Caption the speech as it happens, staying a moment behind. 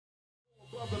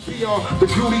The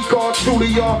beauty card, truly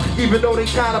y'all, even though they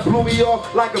kinda blew me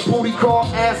off like a booty call.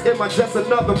 Ask, am I just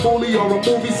another bully or a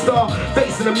movie star?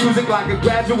 Facing the music like a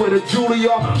graduate of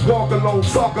Juilliard. Walk alone,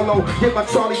 talk alone, get my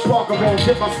Charlie Parker on,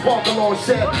 get my sparkle on,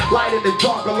 shed light in the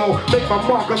dark alone, make my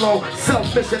mark alone.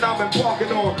 Self-mission I'm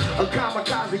embarking on, a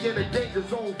kamikaze in the danger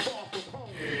zone.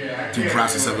 Through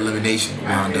process of elimination,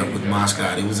 wound up with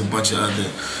Moscot. It was a bunch of other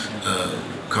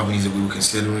companies that we were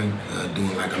considering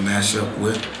doing like a mashup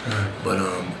with, but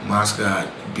Moscot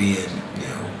being, you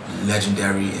know,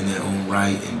 legendary in their own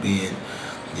right and being,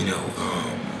 you know,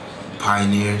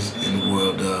 pioneers in the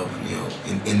world of, you know,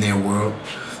 in their world,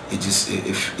 it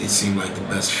seemed like the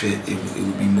best fit. It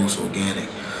would be most organic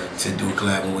to do a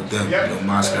collab with them. You know,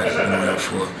 Moscot has been around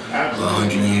for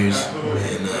 100 years,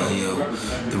 and you know,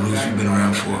 the Roots have been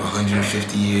around for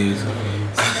 150 years.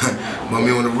 But I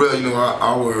mean, on the real, you know,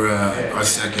 our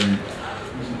second,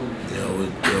 you know,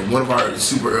 one of our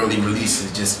super early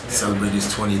releases just celebrated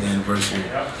its 20th anniversary.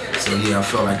 So yeah, I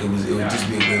felt like it would just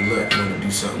be a good look, you know, to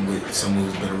do something with someone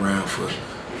who's been around for,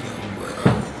 you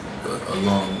know, a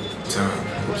long time.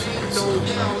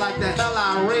 Like the hell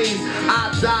I raised,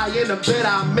 I die in the bed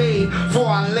I made. For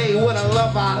I lay with a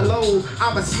love I loathe.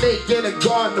 I'm a snake in a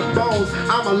garden of bones.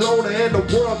 I'm a loner in the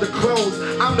world of clothes.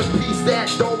 I'm the piece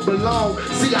that don't belong.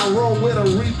 See, I roam with a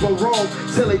reaper roam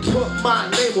till they put my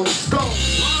name on the stone.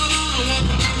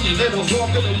 And I'm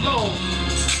walking alone.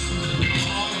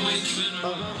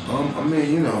 I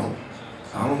mean, you know,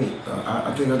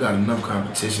 I think I got enough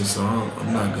competition, so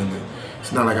I'm not gonna.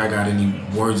 It's not like I got any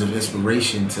words of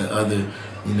inspiration to other,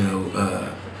 you know,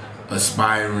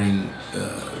 aspiring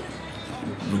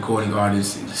recording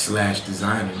artists /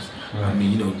 designers. Right. I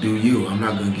mean, you know, do you? I'm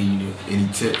not gonna give you any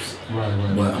tips.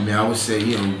 Right. But I mean, I would say,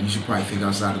 you know, you should probably think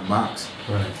outside the box.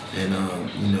 Right. And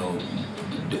you know,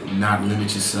 not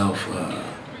limit yourself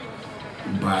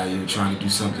by trying to do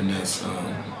something that's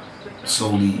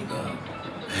solely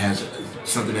has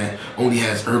something that only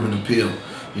has urban appeal.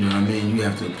 You know what I mean? You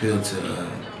have to appeal to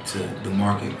the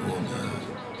market on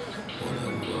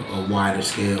a wider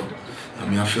scale. I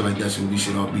mean, I feel like that's what we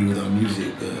should all be with our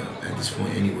music at this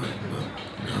point anyway.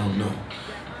 But I don't know.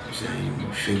 I'm saying, you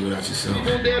figure it out yourself.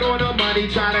 Dead on the money,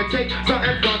 try to take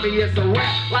something from me. It's a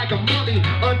rap like a mummy.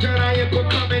 Until I am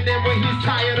becoming, and when he's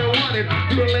tired of running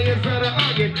through the layers of the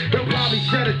onion, he'll probably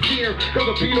shed a tear. Cause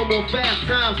the beat on fast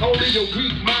times, only your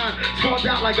weak mind falls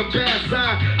out like a bad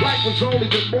sign. Life was only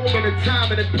a moment in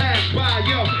time and it passed by.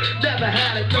 Yo, never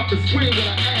had enough to scream when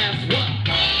I asked what?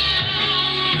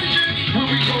 Where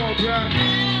we going,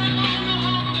 bruh?